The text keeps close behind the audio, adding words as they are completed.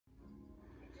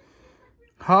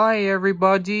Hi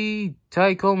everybody,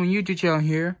 Ty Coleman YouTube channel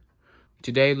here.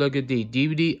 Today look at the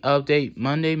DVD update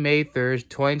Monday, May 1st,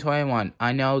 2021.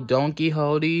 I know Don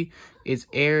Quixote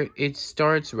it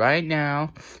starts right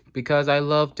now because I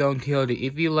love Don Quixote.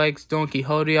 If you like Don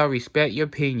Quixote, I respect your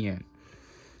opinion.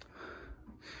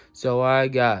 So I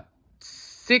got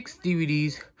 6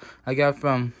 DVDs I got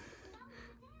from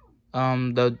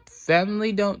the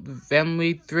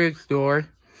family thrift store,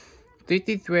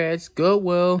 50 Threads,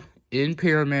 Goodwill, in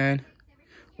Pyramid,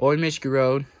 or Michigan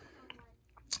Road,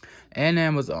 and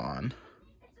Amazon.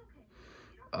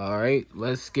 Alright,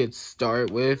 let's get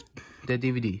started with the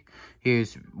DVD.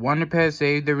 Here's Wonder Pet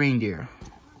Save the Reindeer.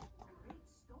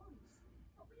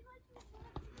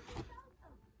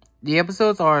 The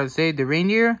episodes are Save the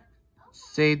Reindeer,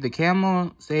 Save the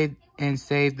Camel, Save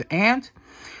the Ant,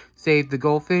 Save the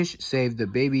Goldfish, Save the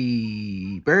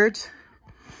Baby Birds,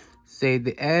 Save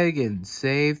the Egg, and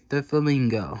Save the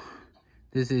Flamingo.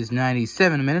 This is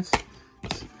 97 minutes.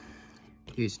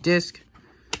 Here's disc.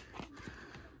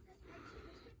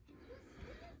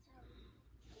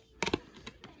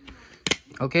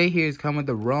 Okay, here's come with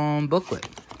the wrong booklet.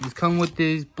 He's come with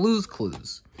these Blues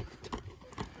Clues.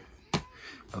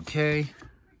 Okay.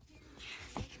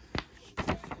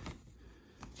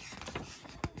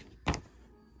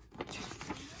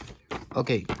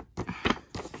 Okay.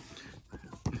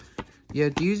 Yeah,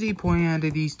 usually pointing out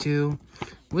to these two.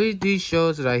 With these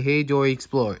shows that I hate or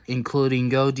explore, including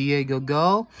Go Diego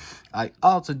Go. I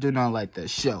also do not like this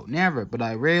show. Never, but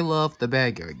I really love The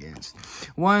Bad Guy Against.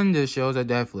 One of the shows I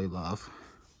definitely love.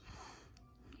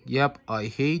 Yep, I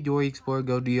hate Dory Explore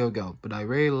Go Diego Go, but I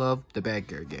really love The Bad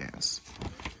Guy Against.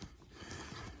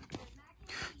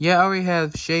 Yeah, I already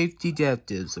have Shave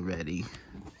Detectives already.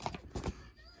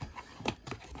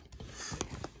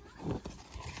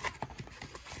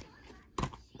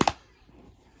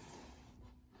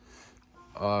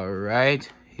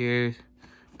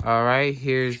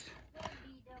 Here's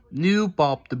new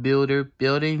Bob the Builder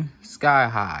Building Sky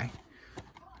High.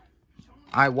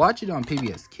 I watch it on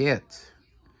PBS Kids.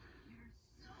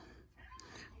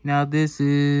 Now this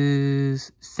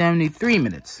is 73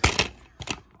 minutes.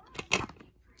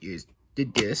 Here's the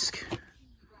disc.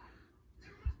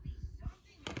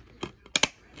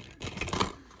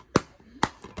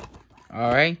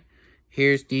 Alright,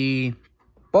 here's the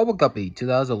Bubble Guppy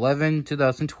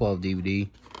 2011-2012 DVD.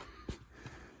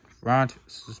 Front,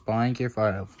 spine, care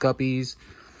of Guppies.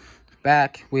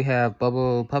 Back, we have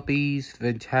Bubble Puppies,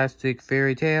 Fantastic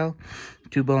Fairy Tale.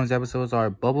 2 bonus episodes are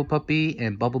Bubble Puppy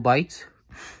and Bubble Bites.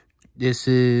 This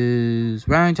is,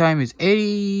 running time is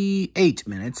 88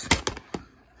 minutes.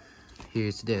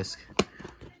 Here's the disc.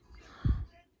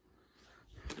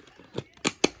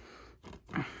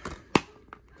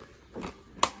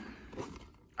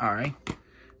 Alright.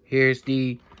 Here's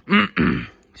the,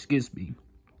 excuse me.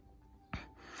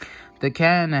 The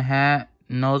Cat in the Hat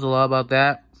knows a lot about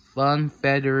that. Fun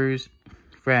Feathers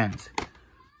Friends.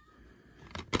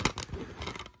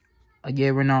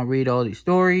 Again, we're not read all these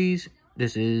stories.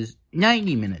 This is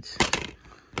 90 minutes.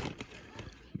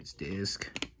 It's disc.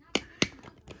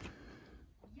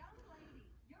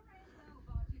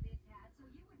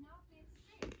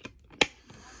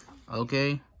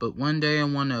 Okay, but one day I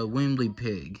want a Wembley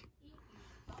pig.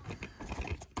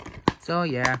 So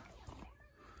yeah.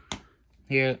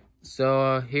 Here's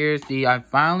the, I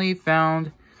finally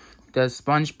found the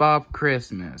SpongeBob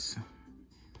Christmas.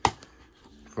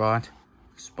 Front,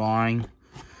 spine,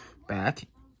 back.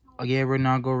 Again, we're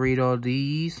not gonna read all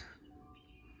these.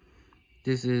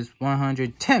 This is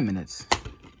 110 minutes.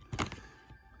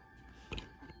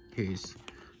 Here's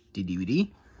the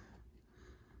DVD.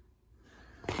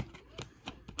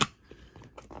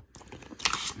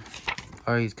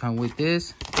 Alright, he's come with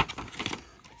this.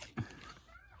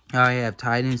 I have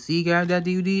Tide and Sea, I have that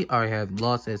DVD. I have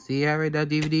Lost at Sea, I have that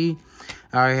DVD.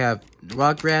 I have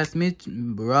Rugrats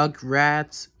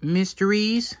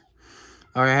Mysteries.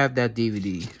 I have that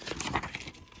DVD.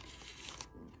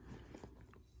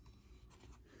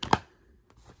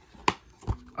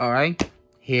 Alright,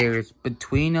 here's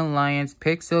Between the Lions,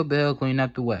 Pixel Bill, Clean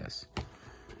Up the West.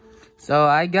 So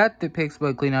I got the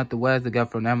Pixel Clean Out the West I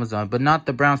got from Amazon, but not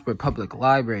the Brownsburg Public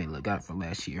Library I got from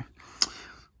last year.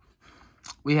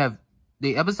 We have,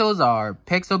 the episodes are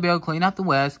Pixel Bill Clean Out the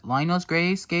West, Lionel's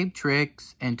Great Escape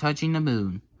Tricks, and Touching the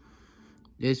Moon.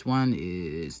 This one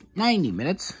is 90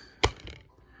 minutes.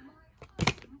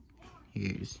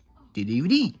 Here's the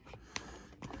DVD.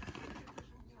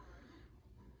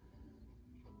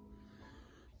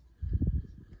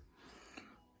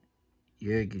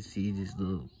 Here you can see this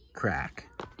little crack,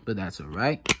 but that's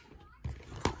alright.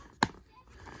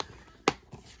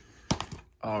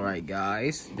 Alright,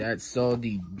 guys. That's all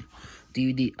the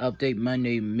DVD update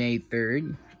Monday, May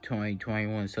 3rd,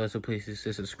 2021. So please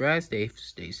subscribe. Stay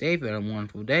safe. And a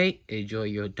wonderful day. Enjoy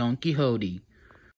your donkey hodie.